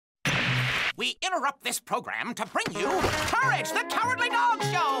we interrupt this program to bring you Courage, the Cowardly Dog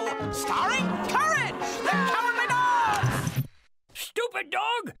Show, starring Courage, the Cowardly Dog! Stupid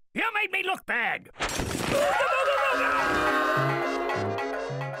dog! You made me look bad!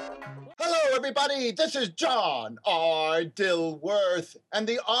 Hello, everybody. This is John R. Dilworth, and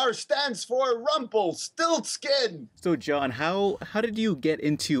the R stands for Rumpelstiltskin. So, John, how did you get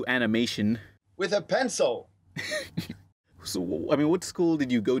into animation? With a pencil. So, I mean, what school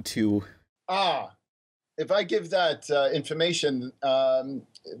did you go to? If I give that information,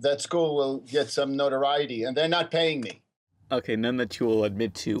 that school will get some notoriety, and they're not paying me. Okay, none that you will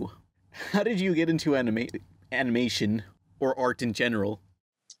admit to. How did you get into animation, or art in general?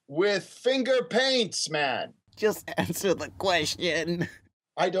 With finger paints, man. Just answer the question.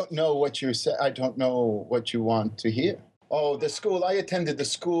 I don't know what you said. I don't know what you want to hear. Oh, the school. I attended the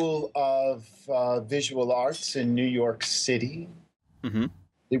School of Visual Arts in New York City. Mm-hmm.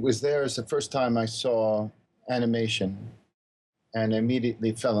 It was there as the first time I saw animation and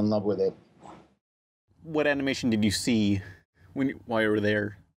immediately fell in love with it. What animation did you see while you were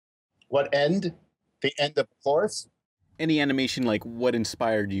there? What end? The end of the course? Any animation, like what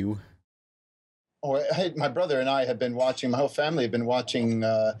inspired you? Oh, my brother and I have been watching, my whole family have been watching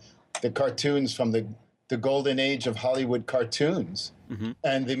the cartoons from the golden age of Hollywood cartoons. Mm-hmm.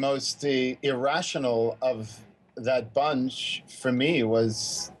 And the most irrational of that bunch for me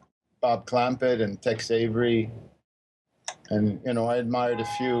was Bob Clampett and Tex Avery. And, you know, I admired a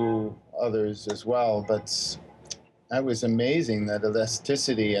few others as well, but that was amazing, that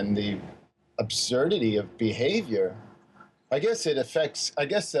elasticity and the absurdity of behavior. I guess it affects, I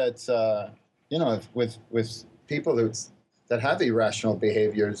guess that, you know, with people that have irrational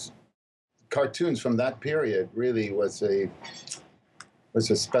behaviors, cartoons from that period really was a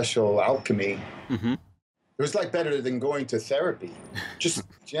special alchemy. Mm-hmm. It was like better than going to therapy. Just,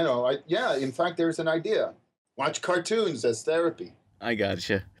 you know, in fact, there's an idea. Watch cartoons as therapy. I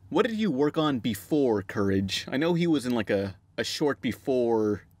gotcha. What did you work on before Courage? I know he was in like a short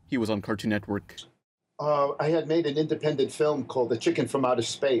before he was on Cartoon Network. I had made an independent film called The Chicken from Outer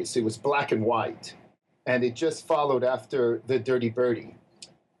Space. It was black and white, and it just followed after The Dirty Birdie.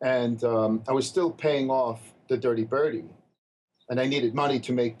 And I was still paying off The Dirty Birdie, and I needed money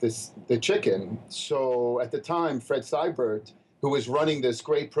to make the chicken. So at the time, Fred Seibert, who was running this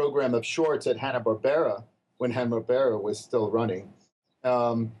great program of shorts at Hanna-Barbera, when Hanna-Barbera was still running,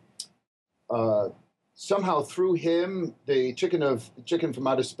 somehow through him, the Chicken from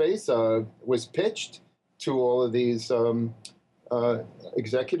Outer Space was pitched to all of these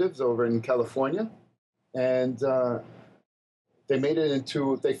executives over in California, and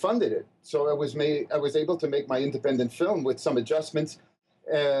they funded it. So I was able to make my independent film with some adjustments,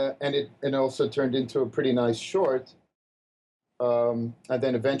 and it also turned into a pretty nice short, and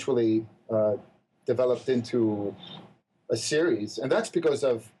then eventually developed into a series. And that's because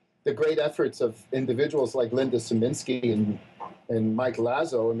of the great efforts of individuals like Linda Saminsky and Mike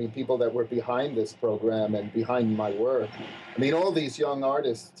Lazo. I mean, people that were behind this program and behind my work. I mean, all these young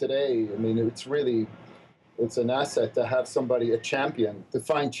artists today, I mean, it's an asset to have somebody, a champion, to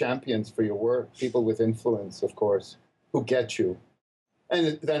find champions for your work, people with influence, of course, who get you.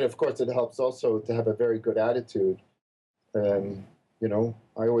 And then, of course, it helps also to have a very good attitude. You know,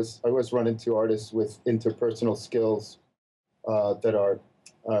 I always run into artists with interpersonal skills that are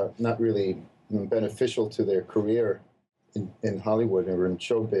not really beneficial to their career in Hollywood or in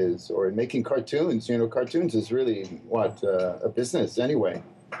showbiz or in making cartoons. You know, cartoons is really a business anyway.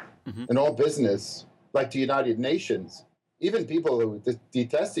 Mm-hmm. And all business, like the United Nations, even people who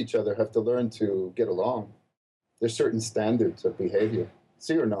detest each other have to learn to get along. There's certain standards of behavior.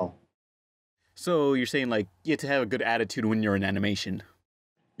 See or no? So you're saying, like, you have to have a good attitude when you're in animation?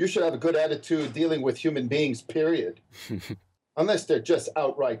 You should have a good attitude dealing with human beings, period. Unless they're just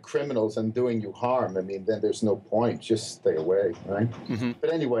outright criminals and doing you harm. I mean, then there's no point. Just stay away, right? Mm-hmm.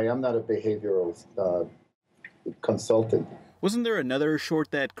 But anyway, I'm not a behavioral consultant. Wasn't there another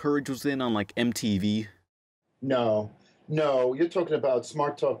short that Courage was in on, like, MTV? No. You're talking about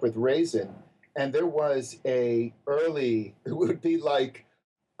Smart Talk with Raisin. And there was it would be like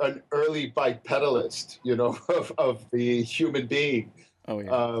an early bipedalist, you know, of the human being. Oh,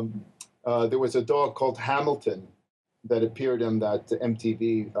 yeah. There was a dog called Hamilton that appeared in that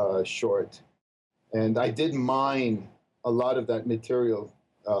MTV short. And I did mine a lot of that material,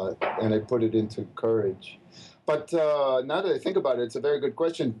 and I put it into Courage. But now that I think about it, it's a very good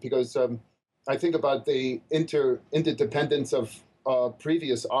question, because I think about the interdependence of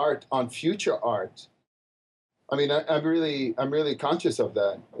previous art on future art. I mean, I'm really conscious of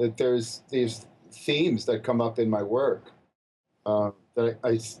that there's these themes that come up in my work that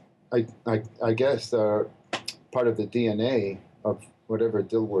I guess they're part of the DNA of whatever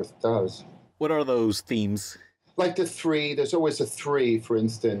Dilworth does. What are those themes? Like the three, there's always a three, for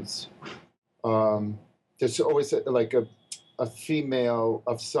instance. There's always a female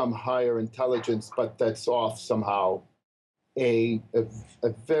of some higher intelligence, but that's off somehow. A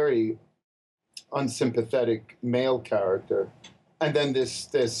very unsympathetic male character, and then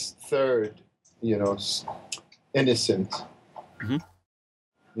this third, innocent. Mm-hmm.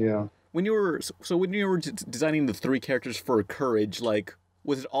 Yeah. When you were designing the three characters for Courage, like,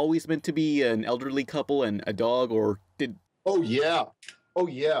 was it always meant to be an elderly couple and a dog, or did? Oh yeah.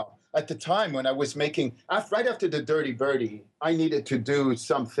 At the time when I was making, right after the Dirty Birdie, I needed to do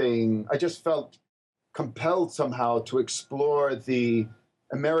something. I just felt compelled somehow to explore the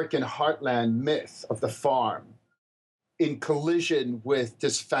American heartland myth of the farm in collision with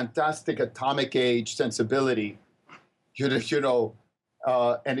this fantastic atomic age sensibility,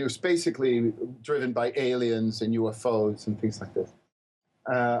 and it was basically driven by aliens and UFOs and things like this.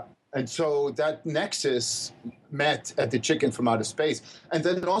 And so that nexus met at the Chicken from Outer Space. And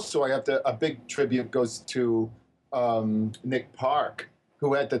then also I have a big tribute goes to Nick Park,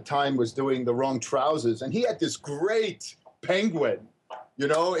 who at the time was doing The Wrong Trousers. And he had this great penguin, in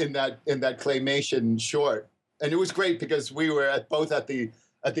that claymation short. And it was great because we were both at the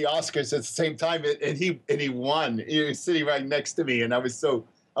Oscars at the same time, and he won. He was sitting right next to me, and I was so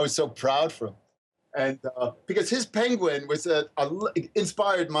proud for him. And because his penguin was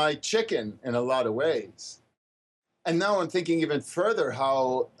inspired my chicken in a lot of ways. And now I'm thinking even further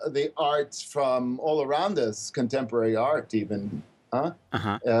how the arts from all around us, contemporary art even,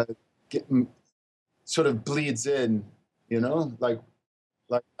 sort of bleeds in, like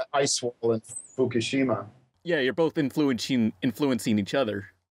Ice Wall and Fukushima. Yeah, you're both influencing each other.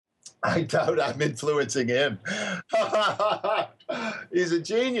 I doubt I'm influencing him. He's a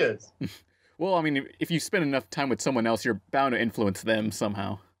genius. Well, I mean, if you spend enough time with someone else, you're bound to influence them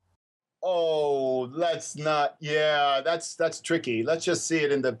somehow. Oh, let's not. Yeah, that's tricky. Let's just see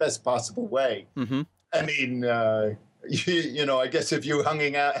it in the best possible way. Mm-hmm. I mean, I guess if you're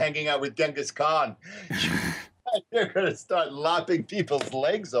hanging out with Genghis Khan, you're going to start lopping people's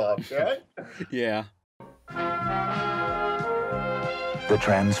legs off, right? Yeah. The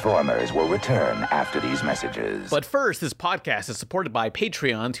Transformers will return after these messages. But first, this podcast is supported by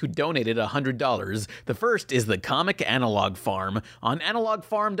Patreons who donated $100. The first is The Comic Analog Farm. On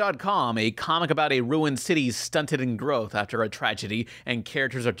analogfarm.com, a comic about a ruined city stunted in growth after a tragedy, and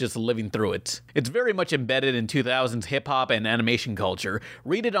characters are just living through it. It's very much embedded in 2000s hip-hop and animation culture.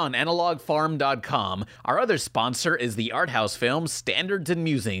 Read it on analogfarm.com. Our other sponsor is the art house film Standards and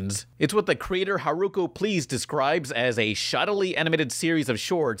Musings. It's what the creator Haruko Please describes as a shoddily animated series of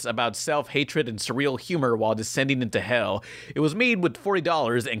shorts about self-hatred and surreal humor while descending into hell. It was made with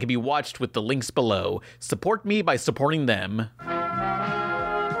 $40 and can be watched with the links below. Support me by supporting them.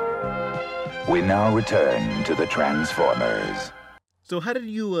 We now return to the Transformers. So how did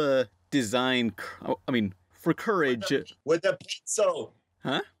you design, for Courage? With a pencil.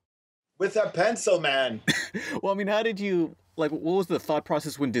 Huh? With a pencil, man. Well, how did you, what was the thought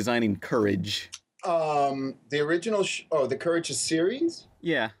process when designing Courage? The original, the Courage series?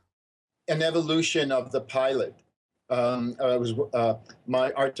 Yeah. An evolution of the pilot.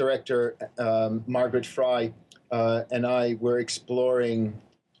 My art director, Margaret Fry, and I were exploring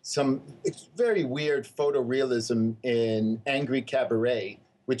some very weird photorealism in Angry Cabaret,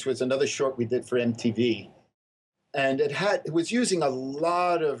 which was another short we did for MTV. And it was using a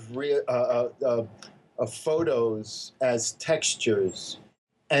lot of photos as textures.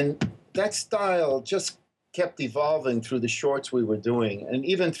 And that style just kept evolving through the shorts we were doing. And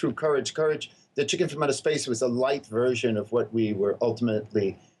even through Courage, The Chicken from Outer Space was a light version of what we were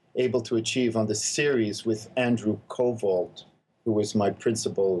ultimately able to achieve on the series with Andrew Kovold, who was my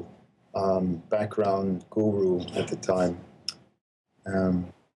principal background guru at the time.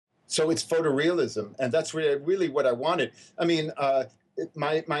 So it's photorealism, and that's really what I wanted.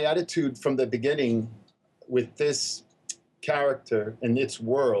 My attitude from the beginning with this character and its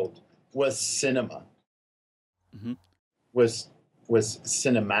world was cinema. Mm-hmm. Was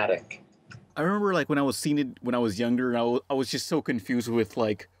cinematic. I remember when I was seeing it when I was younger, I was just so confused with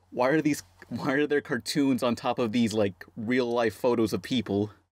why are there cartoons on top of these real life photos of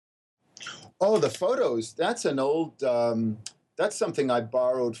people? Oh, the photos. That's an old. That's something I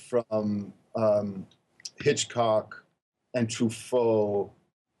borrowed from Hitchcock and Truffaut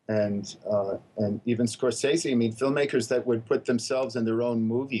and even Scorsese. Filmmakers that would put themselves in their own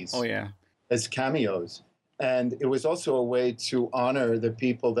movies. Oh yeah. As cameos. And it was also a way to honor the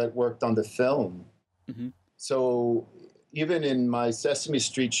people that worked on the film. Mm-hmm. So even in my Sesame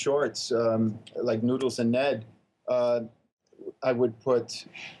Street shorts, like Noodles and Ned, I would put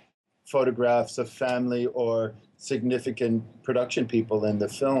photographs of family or significant production people in the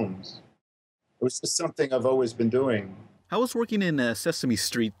films. It was just something I've always been doing. How was working in Sesame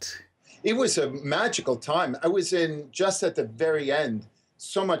Street? It was a magical time. I was in just at the very end,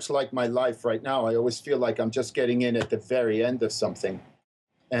 so much like my life right now. I always feel like I'm just getting in at the very end of something.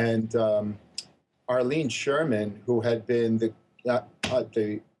 And Arlene Sherman, who had been the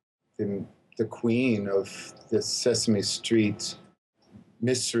queen of the Sesame Street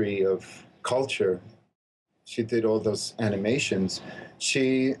mystery of culture, she did all those animations.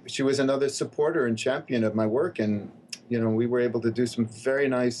 She was another supporter and champion of my work, and we were able to do some very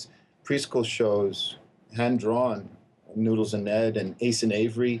nice preschool shows, hand-drawn, Noodles and Ned and Ace and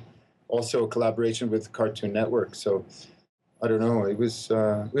Avery, also a collaboration with Cartoon Network. So I don't know, it was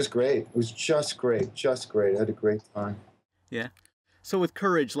great. It was just great. I had a great time. Yeah. So with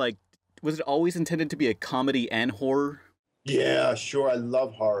Courage, like, was it always intended to be a comedy and horror? Yeah, sure. I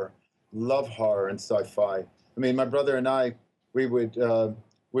love horror and sci-fi. I mean, my brother and I, we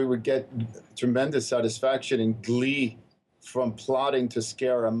would get tremendous satisfaction and glee from plotting to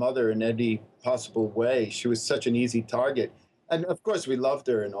scare our mother in any possible way. She was such an easy target. And of course, we loved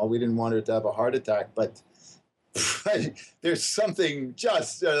her and all. We didn't want her to have a heart attack, but there's something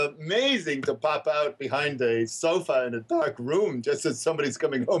just amazing to pop out behind a sofa in a dark room just as somebody's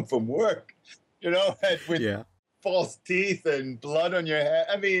coming home from work, and with false teeth and blood on your head.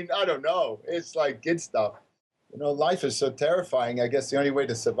 I mean, I don't know. It's like kid stuff. Life is so terrifying. I guess the only way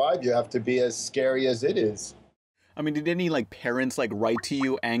to survive, you have to be as scary as it is. I mean, did any parents write to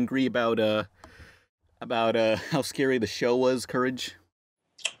you angry about how scary the show was, Courage?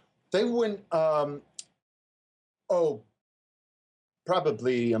 They wouldn't.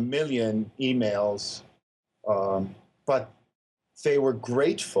 Probably a million emails, but they were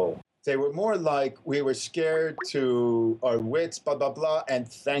grateful. They were more like, we were scared to our wits, blah, blah, blah, and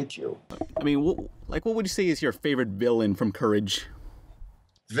thank you. I mean, what would you say is your favorite villain from Courage?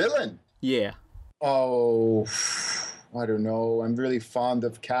 Villain? Yeah. Oh, I don't know. I'm really fond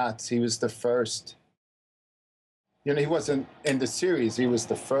of Katz. He was the first. He wasn't in the series. He was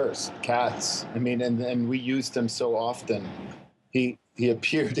the first, Katz. I mean, and we used him so often. He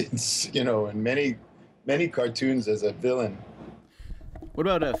appeared in many cartoons as a villain. What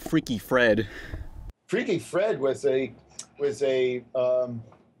about Freaky Fred? Freaky Fred was a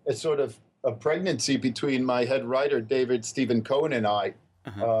sort of a pregnancy between my head writer David Stephen Cohen and I.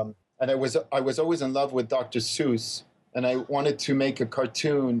 Uh-huh. And I was always in love with Dr. Seuss, and I wanted to make a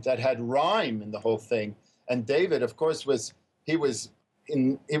cartoon that had rhyme in the whole thing. And David, of course, was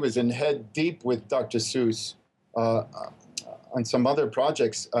in head deep with Dr. Seuss on some other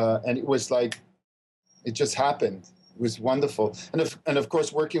projects, and it was like it just happened. It was wonderful, and of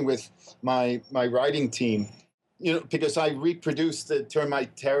course, working with my writing team, because I reproduced the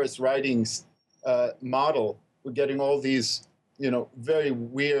Termite Terrace writings model. We're getting all these, very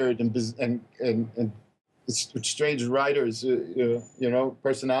weird and strange writers,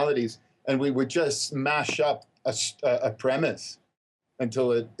 personalities. And we would just smash up a premise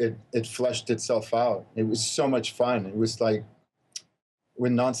until it fleshed itself out. It was so much fun. It was like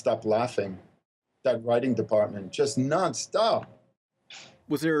we're nonstop laughing. That writing department, just nonstop.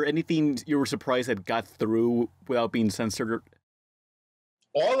 Was there anything you were surprised that got through without being censored?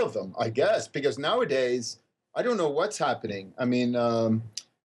 All of them, I guess, because nowadays I don't know what's happening. I mean, I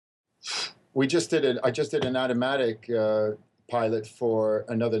just did an Automatic pilot for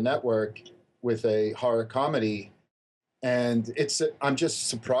another network with a horror comedy, and I'm just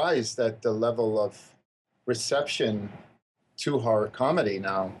surprised at the level of reception to horror comedy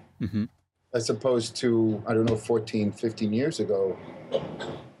now, as opposed to, 14, 15 years ago.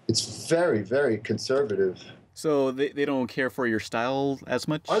 It's very, very conservative. So they don't care for your style as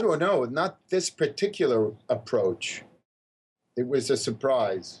much? I don't know, not this particular approach. It was a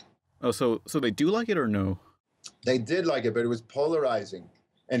surprise. Oh, so they do like it or no? They did like it, but it was polarizing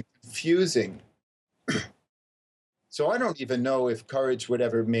and confusing. So I don't even know if Courage would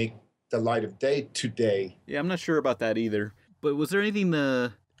ever make the light of day today. Yeah, I'm not sure about that either. But was there anything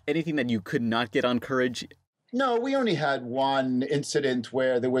that you could not get on Courage? No, we only had one incident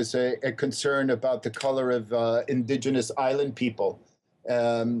where there was a concern about the color of indigenous island people.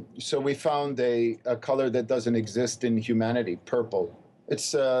 So we found a color that doesn't exist in humanity, purple.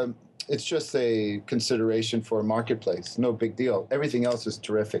 It's just a consideration for a marketplace. No big deal. Everything else is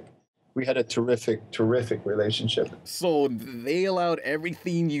terrific. We had a terrific relationship. So they allowed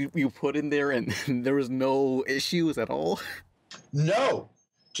everything you put in there and there was no issues at all? No.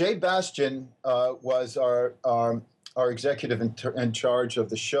 Jay Bastian was our our executive in charge of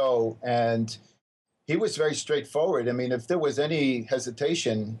the show, and he was very straightforward. I mean, if there was any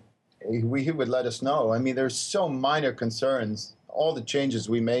hesitation, he would let us know. I mean, there's so minor concerns. All the changes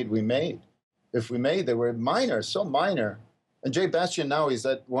we made. If we made, they were minor, so minor. And Jay Bastian now, he's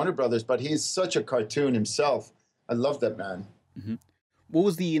at Warner Brothers, but he's such a cartoon himself. I love that man. Mm-hmm. What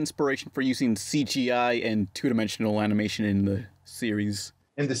was the inspiration for using CGI and two-dimensional animation in the series?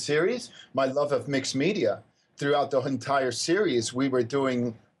 In the series, my love of mixed media. Throughout the entire series, we were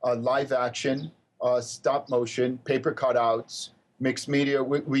doing live action, stop motion, paper cutouts, mixed media.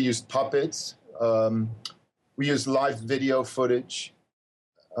 We used puppets. We used live video footage.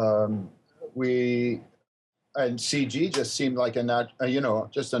 And CG just seemed like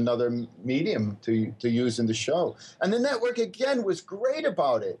just another medium to use in the show. And the network, again, was great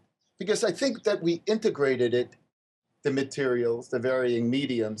about it, because I think that we integrated the materials, the varying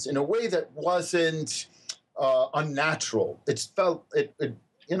mediums, in a way that wasn't unnatural.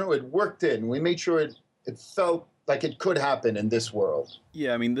 It worked in. We made sure it felt like it could happen in this world.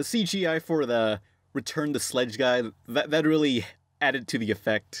 Yeah, I mean, the CGI for the Return the Sledge guy, that really added to the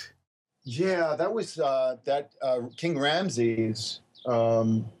effect. Yeah, that was King Ramses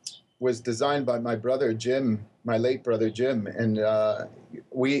was designed by my brother Jim, my late brother Jim, and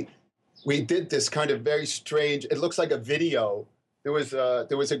we did this kind of very strange. It looks like a video. There was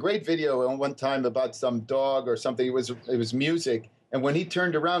a great video one time about some dog or something. It was music, and when he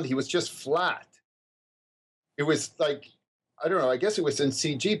turned around, he was just flat. It was like, I don't know. I guess it was in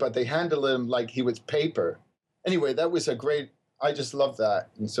CG, but they handled him like he was paper. Anyway, that was a great. I just love that,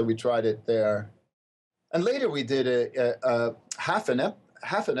 and so we tried it there. And later we did a half an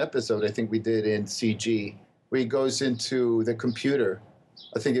episode, I think we did in CG, where he goes into the computer.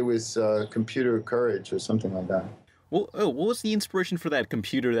 I think it was Computer Courage or something like that. Well, what was the inspiration for that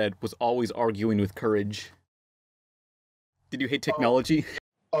computer that was always arguing with Courage? Did you hate technology?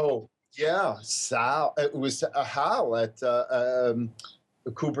 Oh yeah, Sal. It was Hal at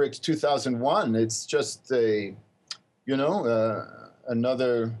Kubrick's 2001. It's just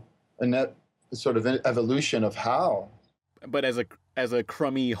another sort of an evolution of Hal. But as a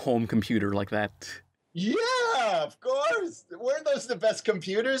crummy home computer like that. Yeah, of course. Weren't those the best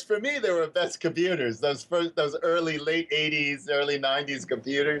computers? For me, they were best computers. Those early, late 80s, early 90s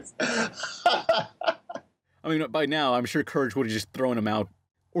computers. I mean, by now, I'm sure Courage would have just thrown him out.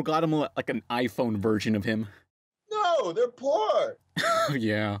 Or got him like an iPhone version of him. No, they're poor.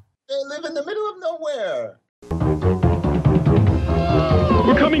 Yeah. They live in the middle of nowhere.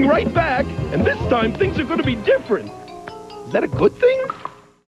 We're coming right back, and this time things are going to be different. Is that a good thing?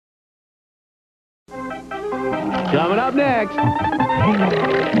 Coming up next,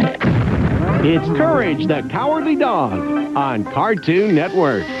 it's Courage the Cowardly Dog on Cartoon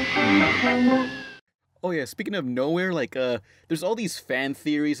Network. Oh yeah, speaking of Nowhere, there's all these fan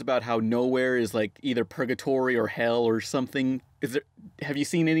theories about how Nowhere is like either purgatory or hell or something. Have you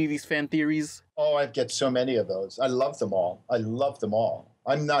seen any of these fan theories? Oh, I get so many of those. I love them all.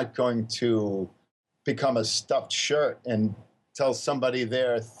 I'm not going to become a stuffed shirt and tell somebody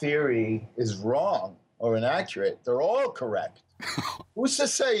their theory is wrong or inaccurate. They're all correct. Who's to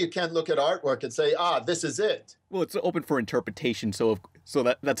say you can't look at artwork and say, this is it? Well, it's open for interpretation, so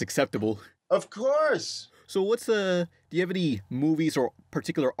that's acceptable. Of course. So do you have any movies or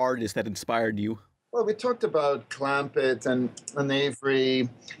particular artists that inspired you? Well, we talked about Clampett and Avery,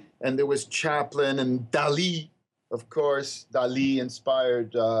 and there was Chaplin and Dali, of course. Dali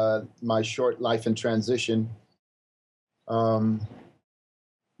inspired my short Life in Transition. Modern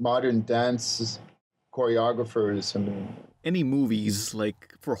dance choreographers. I mean, any movies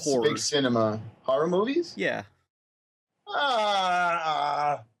for horror? Big cinema. Horror movies? Yeah.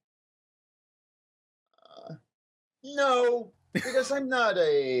 No, because I'm not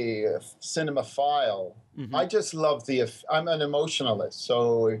a cinemaphile. Mm-hmm. I just love I'm an emotionalist,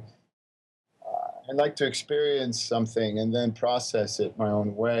 so I like to experience something and then process it my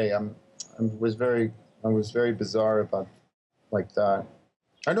own way. I was very bizarre about like that.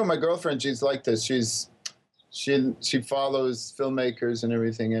 I know my girlfriend, she's like this. She follows filmmakers and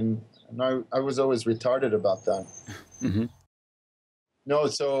everything, and I was always retarded about that. Mm-hmm. No,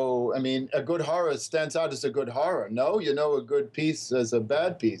 so, I mean, a good horror stands out as a good horror. No, a good piece as a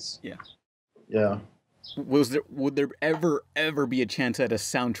bad piece. Yeah. Yeah. Would there ever be a chance at a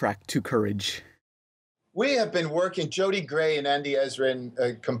soundtrack to Courage? We have been working, Jody Gray and Andy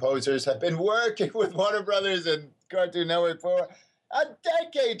Ezrin, composers, have been working with Warner Brothers and Cartoon Network for a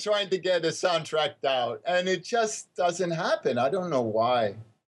decade trying to get a soundtrack out, and it just doesn't happen. I don't know why.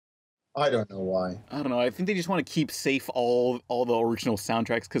 I don't know. I think they just want to keep safe all the original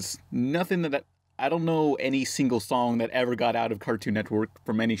soundtracks, because nothing that I don't know any single song that ever got out of Cartoon Network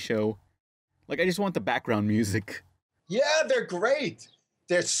from any show. Like, I just want the background music. Yeah, they're great.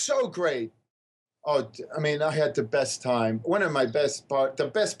 They're so great. Oh, I mean, I had the best time. One of my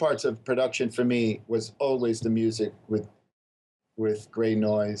the best parts of production for me was always the music with Grey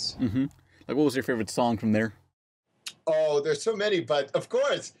Noise. Mm-hmm. Like, what was your favorite song from there? Oh, there's so many, but of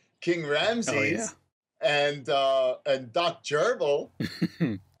course, King Ramses and Doc Gerbil.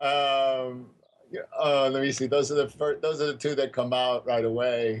 Let me see. Those are the two that come out right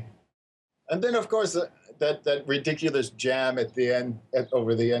away. And then, of course, that ridiculous jam at the end,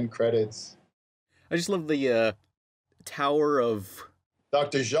 over the end credits. I just love the Tower of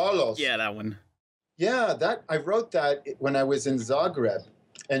Dr. Žalos. Yeah, that one. Yeah, I wrote that when I was in Zagreb,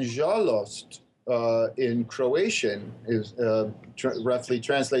 and Žalost in Croatian is roughly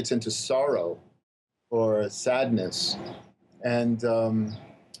translates into sorrow or sadness, and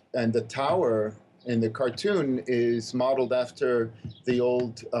the tower in the cartoon is modeled after the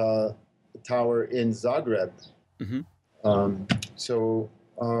old tower in Zagreb. Mm-hmm. So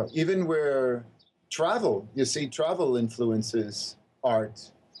even where travel influences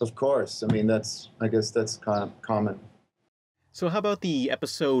art, of course. I mean, I guess that's kind of common. So how about the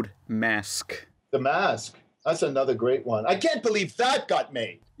episode Mask? The Mask. That's another great one. I can't believe that got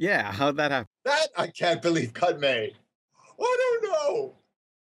made. Yeah, how'd that happen? That I can't believe got made. I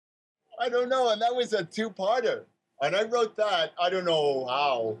don't know. And that was a two-parter. And I wrote that, I don't know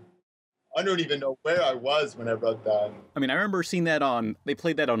how. I don't even know where I was when I wrote that. I mean, I remember seeing that they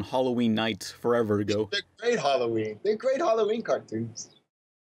played that on Halloween night forever ago. They're great Halloween. They're great Halloween cartoons.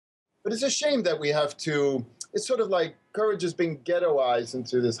 But it's a shame that we have to, it's sort of like Courage is being ghettoized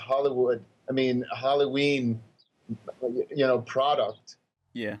into this Halloween, product.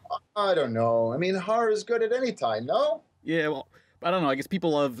 Yeah. I don't know. I mean, horror is good at any time, no? Yeah, well, I don't know. I guess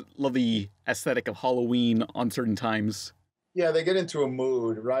people love the aesthetic of Halloween on certain times. Yeah, they get into a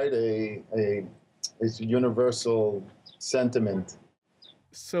mood, right? It's a universal sentiment.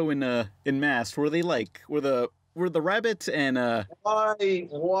 So in Mask, were the rabbit and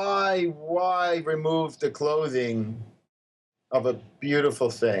why remove the clothing of a beautiful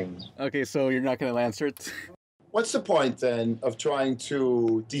thing? Okay, so you're not going to answer it. What's the point then of trying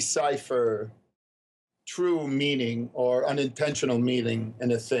to decipher true meaning or unintentional meaning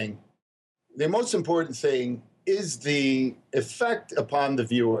in a thing? The most important thing is the effect upon the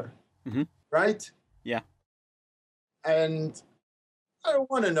viewer, right? Yeah. And I don't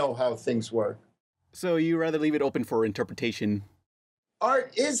want to know how things work. So you rather leave it open for interpretation.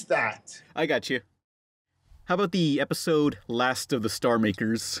 Art is that. I got you. How about the episode Last of the Star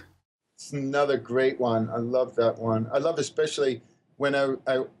Makers? It's another great one. I love that one. I love especially when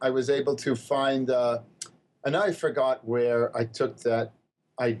I was able to find, and I forgot where I took that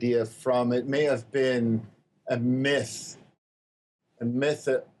idea from. It may have been a myth,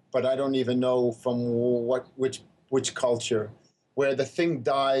 but I don't even know from which culture, where the thing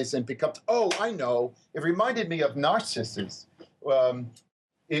dies and becomes, oh, I know. It reminded me of Narcissus.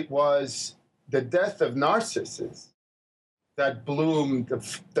 It was the death of Narcissus that bloomed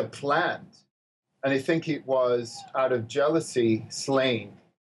the plant. And I think it was out of jealousy slain.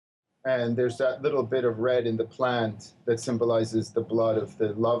 And there's that little bit of red in the plant that symbolizes the blood of the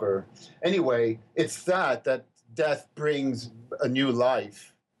lover. Anyway, it's that death brings a new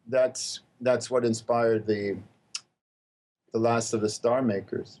life. That's what inspired the Last of the Star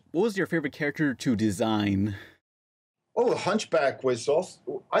Makers. What was your favorite character to design? Oh, the Hunchback was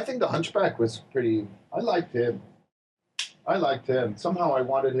also, I think the Hunchback was pretty, I liked him. Somehow I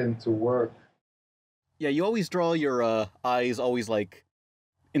wanted him to work. Yeah, you always draw your eyes always like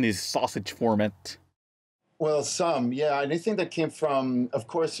in this sausage format. Well, yeah. And I think that came from, of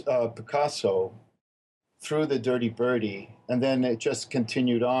course, Picasso through the Dirty Birdie. And then it just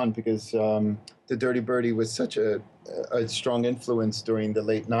continued on because the Dirty Birdie was such a strong influence during the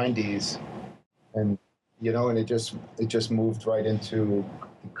late 90s. And, and it just moved right into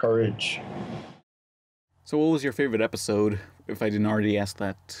Courage. So what was your favorite episode, if I didn't already ask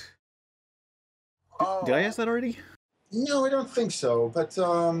that? Did I ask that already? No, I don't think so. But,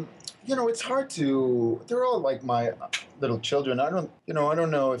 it's hard to, they're all like my little children. I don't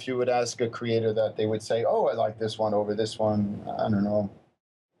know if you would ask a creator that they would say, oh, I like this one over this one. I don't know.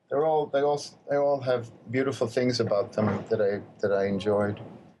 They all have beautiful things about them that I enjoyed.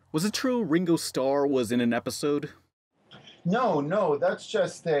 Was it true Ringo Starr was in an episode? No, that's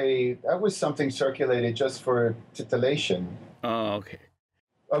just that was something circulated just for titillation. Oh, okay.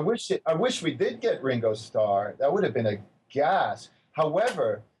 I wish we did get Ringo Starr. That would have been a gas.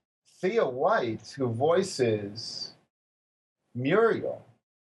 However, Thea White, who voices Muriel,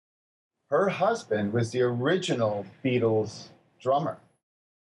 her husband was the original Beatles drummer.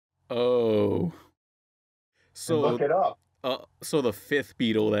 Oh. So look it up. So the fifth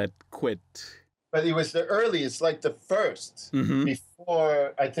Beatle that quit. But he was the earliest, like the first,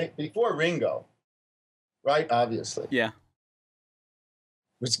 before Ringo, right? Obviously. Yeah.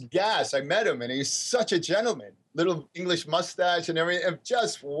 It was gas. I met him, and he's such a gentleman. Little English mustache and everything.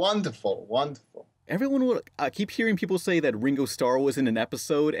 Just wonderful, wonderful. Everyone would. I keep hearing people say that Ringo Starr was in an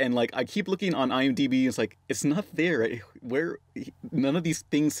episode, and like I keep looking on IMDb, it's like it's not there. Where none of these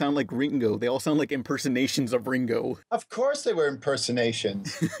things sound like Ringo. They all sound like impersonations of Ringo. Of course, they were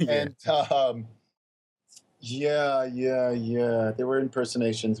impersonations, and yeah, they were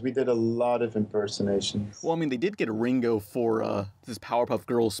impersonations. We did a lot of impersonations. Well, I mean, they did get Ringo for this Powerpuff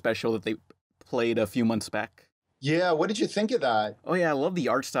Girls special that they played a few months back. Yeah, what did you think of that? Oh yeah, I love the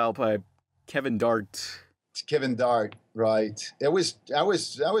art style by Kevin Dart. Kevin Dart, right? That was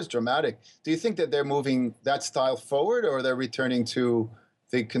dramatic. Do you think that they're moving that style forward, or they're returning to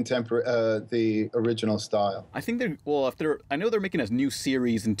the the original style? I think I know they're making a new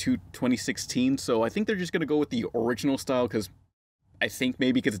series in 2016, so I think they're just gonna go with the original style because it's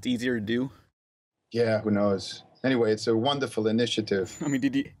easier to do. Yeah, who knows? Anyway, it's a wonderful initiative. I mean,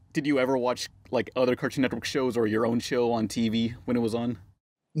 did you ever watch like other Cartoon Network shows or your own show on TV when it was on?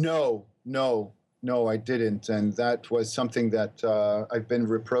 No, I didn't, and that was something that I've been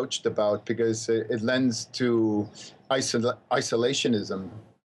reproached about because it lends to isolationism.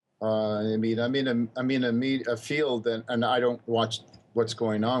 I mean, I'm in a field, and I don't watch what's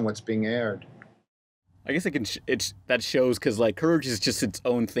going on, what's being aired. I guess that shows because like Courage is just its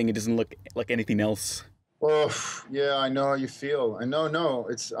own thing. It doesn't look like anything else. Oh, yeah, I know how you feel.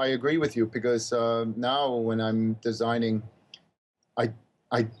 I agree with you because now when I'm designing,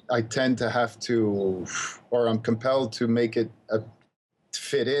 I tend to have to, or I'm compelled to make it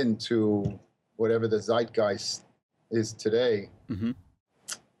fit into whatever the zeitgeist is today,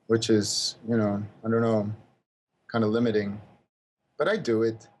 which is, I don't know, kind of limiting. But I do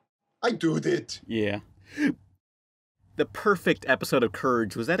it. Yeah. The perfect episode of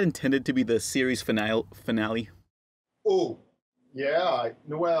Courage, was that intended to be the series finale? Oh, yeah.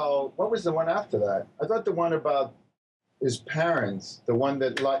 Well, what was the one after that? I thought the one about his parents, the one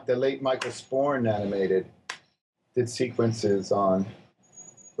that the late Michael Sporn animated, did sequences on.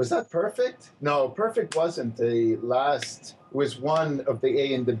 Was that Perfect? No, Perfect wasn't the last. It was one of the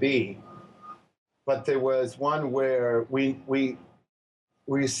A and the B. But there was one where we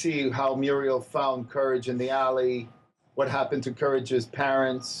see how Muriel found Courage in the alley, what happened to Courage's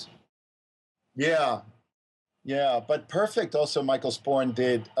parents. Yeah. But Perfect also, Michael Sporn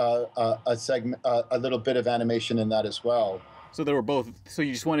did a segment, a little bit of animation in that as well. So they were both. So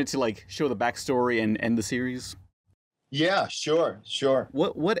you just wanted to like show the backstory and end the series? Yeah, sure.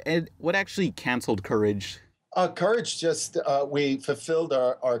 What actually canceled Courage? Courage just we fulfilled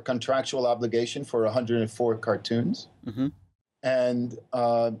our contractual obligation for 104 cartoons, and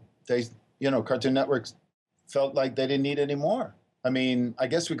they, Cartoon Network felt like they didn't need any more. I mean, I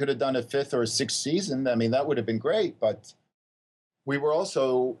guess we could have done a 5th or 6th season. I mean, that would have been great, but we were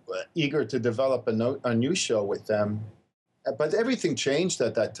also eager to develop a new show with them. But everything changed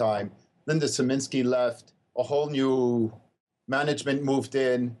at that time. Linda Saminsky left, a whole new management moved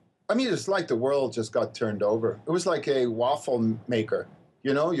in. I mean, it's like the world just got turned over. It was like a waffle maker.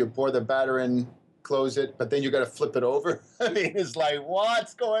 You pour the batter in, close it, but then you got to flip it over. I mean, it's like,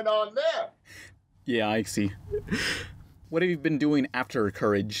 what's going on there? Yeah, I see. What have you been doing after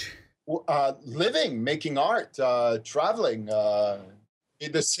Courage? Living, making art, traveling.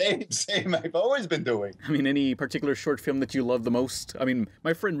 The same I've always been doing. I mean, any particular short film that you love the most? I mean,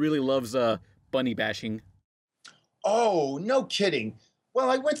 my friend really loves bunny bashing. Oh, no kidding. Well,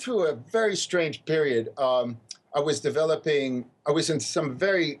 I went through a very strange period. I was in some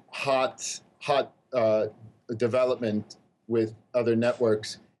very hot development with other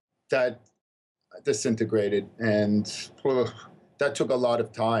networks that disintegrated, and that took a lot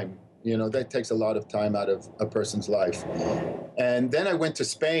of time. That takes a lot of time out of a person's life. And then I went to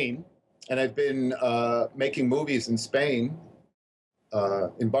Spain, and I've been making movies in Spain,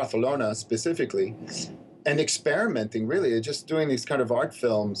 in Barcelona specifically, and experimenting, really, just doing these kind of art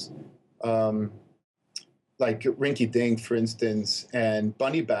films, like Rinky Dink, for instance, and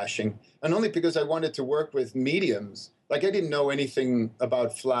bunny bashing, and only because I wanted to work with mediums. Like, I didn't know anything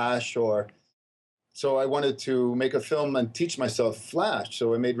about Flash so I wanted to make a film and teach myself Flash.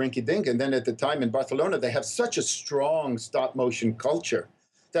 So I made Rinky Dink. And then at the time in Barcelona, they have such a strong stop motion culture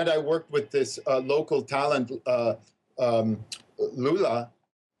that I worked with this local talent, Lula,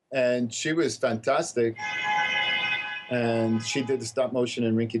 and she was fantastic. And she did the stop motion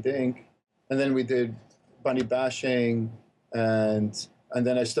in Rinky Dink. and then we did Bunny Bashing, and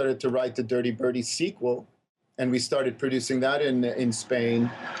then I started to write the Dirty Birdie sequel, and we started producing that in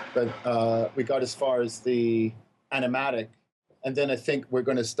Spain, but we got as far as the animatic, and then I think we're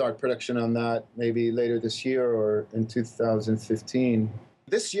going to start production on that maybe later this year or in 2015.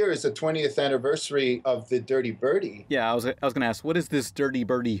 This year is the 20th anniversary of the Dirty Birdie. Yeah, I was going to ask, what is this Dirty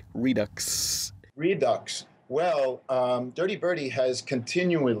Birdie Redux? Redux. Well, Dirty Birdie has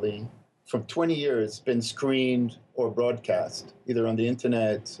continually, for 20 years, been screened or broadcast, either on the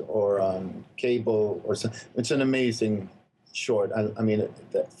internet or on cable or something. It's an amazing short, I mean,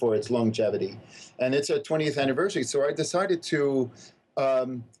 for its longevity. And it's our 20th anniversary, so I decided to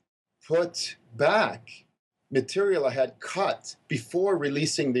put back material I had cut before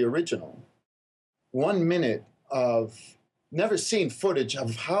releasing the original. 1 minute of never seen footage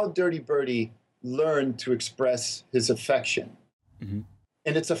of how Dirty Birdie learned to express his affection. Mm-hmm.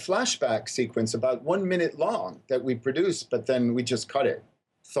 And it's a flashback sequence about 1 minute long that we produced, but then we just cut it.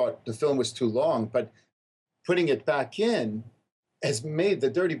 Thought the film was too long, but putting it back in has made the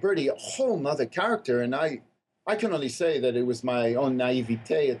Dirty Birdie a whole nother character. And I can only say that it was my own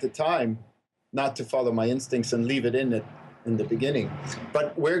naivete at the time not to follow my instincts and leave it in the beginning.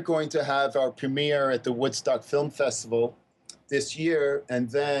 But we're going to have our premiere at the Woodstock Film Festival this year, and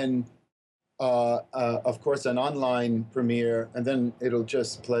then, of course, an online premiere, and then it'll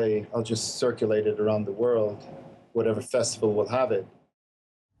just play, I'll just circulate it around the world, whatever festival will have it.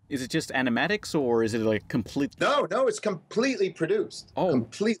 Is it just animatics, or is it like complete? No, it's completely produced. Oh.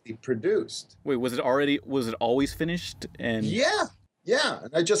 Completely produced. Wait, was it always finished? And Yeah,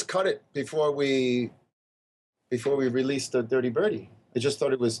 and I just cut it before we released the Dirty Birdie. I just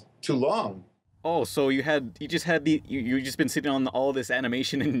thought it was too long. Oh, so you just been sitting on all this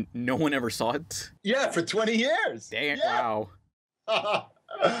animation and no one ever saw it? Yeah, for 20 years. Damn, yeah. Wow.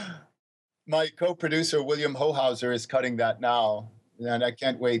 My co-producer William Hohauser is cutting that now, and I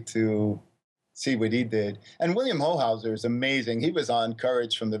can't wait to see what he did. And William Hohauser is amazing. He was on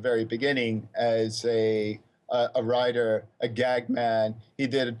Courage from the very beginning as a writer, a gag man. He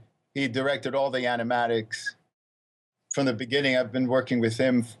directed all the animatics from the beginning. I've been working with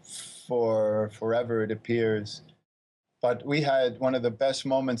him for forever, it appears. But we had one of the best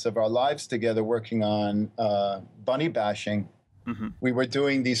moments of our lives together working on Bunny Bashing. Mm-hmm. We were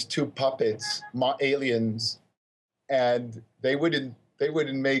doing these two puppets, aliens, and they wouldn't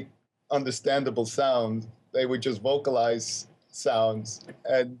make understandable sounds. They would just vocalize sounds,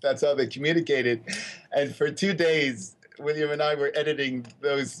 and that's how they communicated. And for 2 days, William and I were editing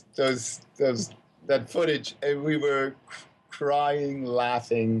that footage, and we were crying,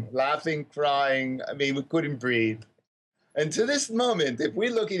 laughing, crying. I mean, we couldn't breathe. And to this moment, if we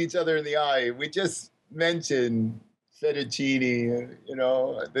look at each other in the eye, we just mention fettuccine,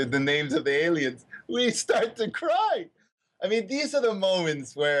 the names of the aliens, we start to cry. I mean, these are the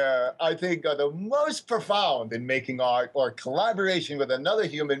moments where I think are the most profound in making art or collaboration with another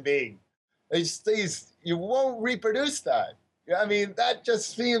human being. You won't reproduce that. I mean, that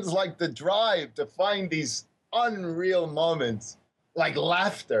just seems like the drive to find these unreal moments, like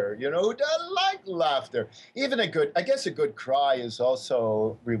laughter, who doesn't like laughter? Even a good cry is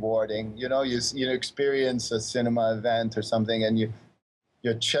also rewarding. You experience a cinema event or something, and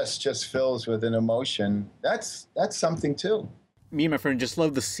your chest just fills with an emotion. That's something too. Me and my friend just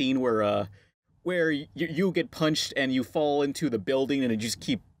love the scene where you get punched and you fall into the building and it just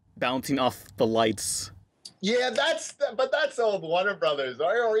keep bouncing off the lights. Yeah, but that's old Warner Brothers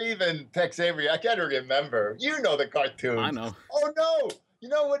or even Tex Avery. I can't remember. You know the cartoons. I know. Oh no, you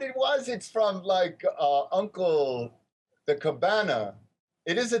know what it was? It's from like Uncle the Cabana.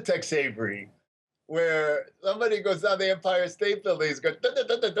 It is a Tex Avery, where somebody goes down the Empire State Building, he's going,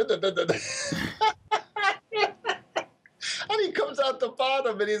 and he comes out the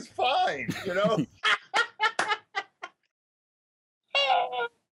bottom and he's fine,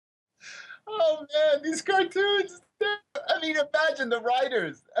 Oh man, these cartoons. I mean, imagine the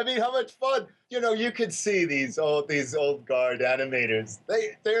writers. I mean, how much fun. You could see these old guard animators.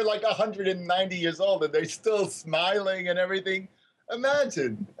 They're like 190 years old and they're still smiling and everything.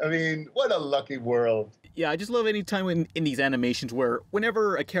 Imagine. I mean, what a lucky world. Yeah, I just love any time in these animations where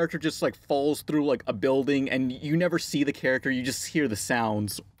whenever a character just like falls through like a building and you never see the character, you just hear the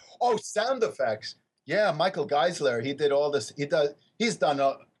sounds. Oh, sound effects. Yeah, Michael Geisler, he did all this. He's done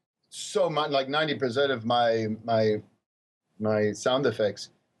so much, like 90% of my sound effects.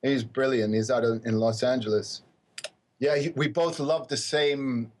 He's brilliant. He's out in Los Angeles. Yeah, we both love the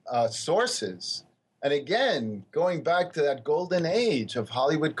same sources. And again, going back to that golden age of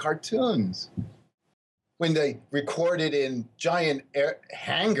Hollywood cartoons, when they recorded in giant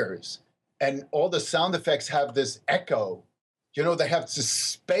hangars and all the sound effects have this echo. You know, they have this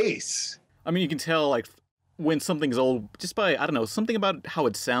space. I mean, you can tell, like, when something's old just by, I don't know, something about how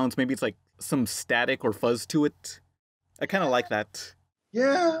it sounds. Maybe it's like some static or fuzz to it. I kind of like that.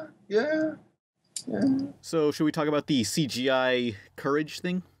 Yeah. So, should we talk about the CGI Courage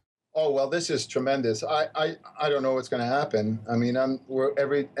thing? Oh, well, this is tremendous. I don't know what's going to happen. I mean,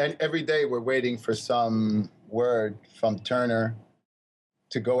 every day we're waiting for some word from Turner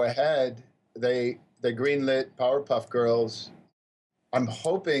to go ahead. They greenlit Powerpuff Girls. I'm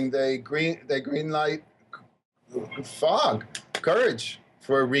hoping they greenlight Fog Courage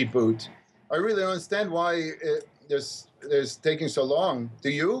for a reboot. I really don't understand why there's taking so long. Do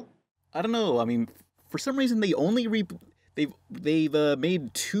you? I don't know. I mean, for some reason they only they've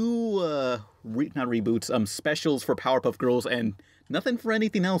made two not reboots, specials for Powerpuff Girls and nothing for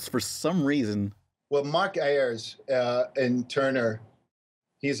anything else for some reason. Well, Mark Ayers in Turner,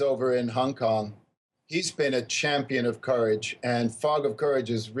 he's over in Hong Kong. He's been a champion of Courage, and Fog of Courage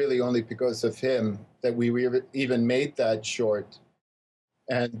is really only because of him that we even made that short.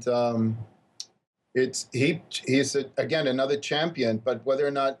 And he's again another champion, but whether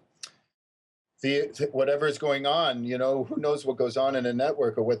or not whatever is going on, you know, who knows what goes on in a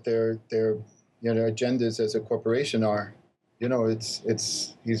network or what their agendas as a corporation are. You know,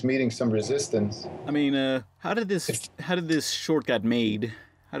 he's meeting some resistance. I mean, how did this short get made?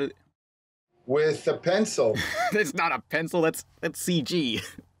 With a pencil. It's not a pencil. That's CG.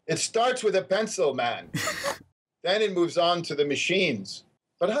 It starts with a pencil, man. Then it moves on to the machines.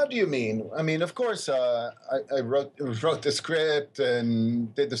 But how do you mean? I mean, of course, I wrote the script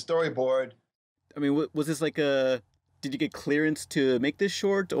and did the storyboard. I mean, was this like did you get clearance to make this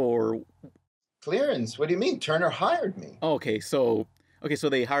short, or? Clearance? What do you mean? Turner hired me. Oh, okay, so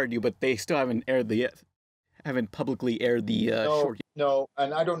they hired you, but they still haven't publicly aired the short. No,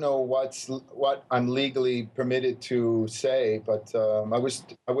 and I don't know what I'm legally permitted to say, but I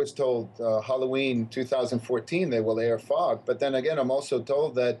was told Halloween 2014 they will air Fog, but then again I'm also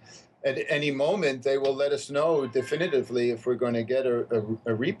told that at any moment they will let us know definitively if we're going to get a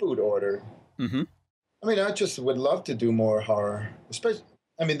reboot order. Mm-hmm. I mean, I just would love to do more horror, especially.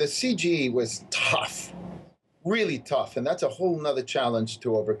 I mean, the CG was tough, really tough, and that's a whole nother challenge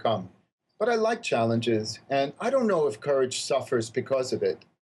to overcome. But I like challenges, and I don't know if Courage suffers because of it.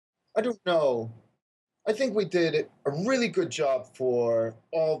 I don't know. I think we did a really good job for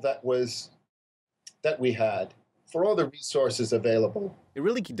all that we had, for all the resources available. It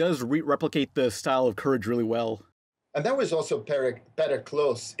really does replicate the style of Courage really well. And that was also Pere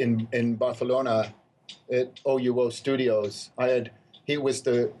Clos in Barcelona at OUO Studios. He was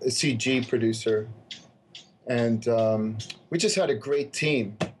the CG producer, and we just had a great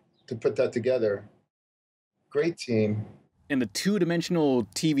team to put that together. Great team. And the two-dimensional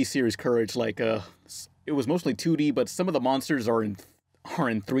TV series Courage, like it was mostly 2D, but some of the monsters are in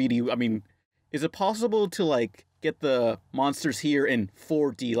 3D. I mean, is it possible to like get the monsters here in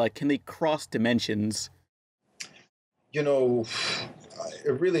 4D? Like, can they cross dimensions? You know,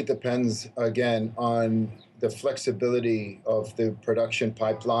 it really depends again on the flexibility of the production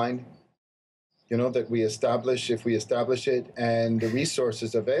pipeline. You know, that we establish, if we establish it, and the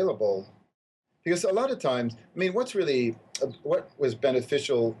resources available. Because a lot of times, I mean, what was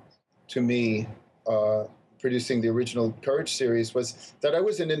beneficial to me producing the original Courage series was that I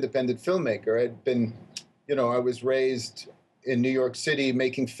was an independent filmmaker. I'd been, you know, I was raised in New York City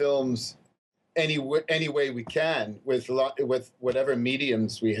making films any way we can with whatever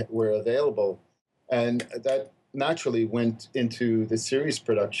mediums were available. And that naturally went into the series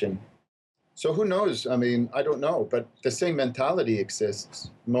production. So who knows? I mean, I don't know, but the same mentality exists.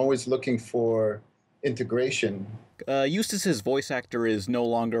 I'm always looking for integration. Eustace's voice actor is no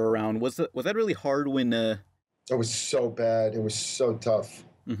longer around. Was that really hard when? It was so bad. It was so tough.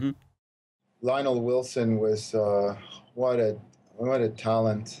 Mm-hmm. Lionel Wilson was what a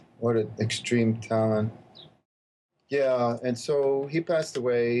talent. What an extreme talent. Yeah, and so he passed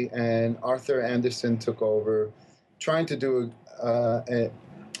away, and Arthur Anderson took over, trying to do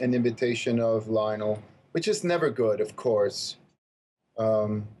an imitation of Lionel, which is never good, of course.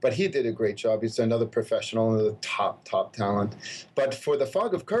 But he did a great job. He's another professional, another top talent. But for The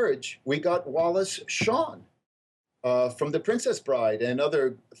Fog of Courage, we got Wallace Shawn from The Princess Bride and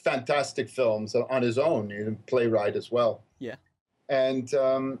other fantastic films on his own, playwright as well. Yeah. And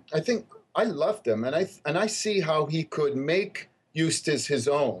I think I loved him, and I see how he could make Eustace his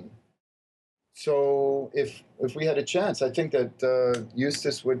own. So if we had a chance, I think that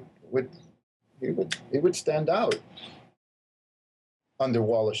Eustace would stand out under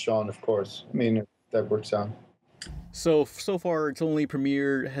Wallace Shawn, of course. I mean, if that works out. So far, it's only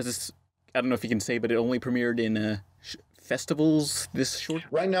premiered. I don't know if you can say, but it only premiered in festivals. This short.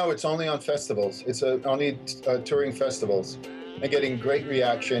 Right now, it's only on festivals. It's only touring festivals, and getting great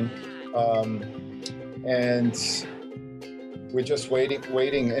reaction. And we're just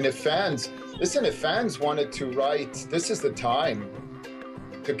waiting. And if fans wanted to write, this is the time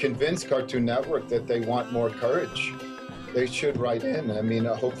to convince Cartoon Network that they want more courage. They should write in. I mean,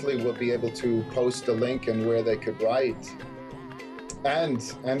 hopefully we'll be able to post a link and where they could write, and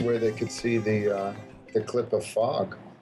where they could see the clip of Fog.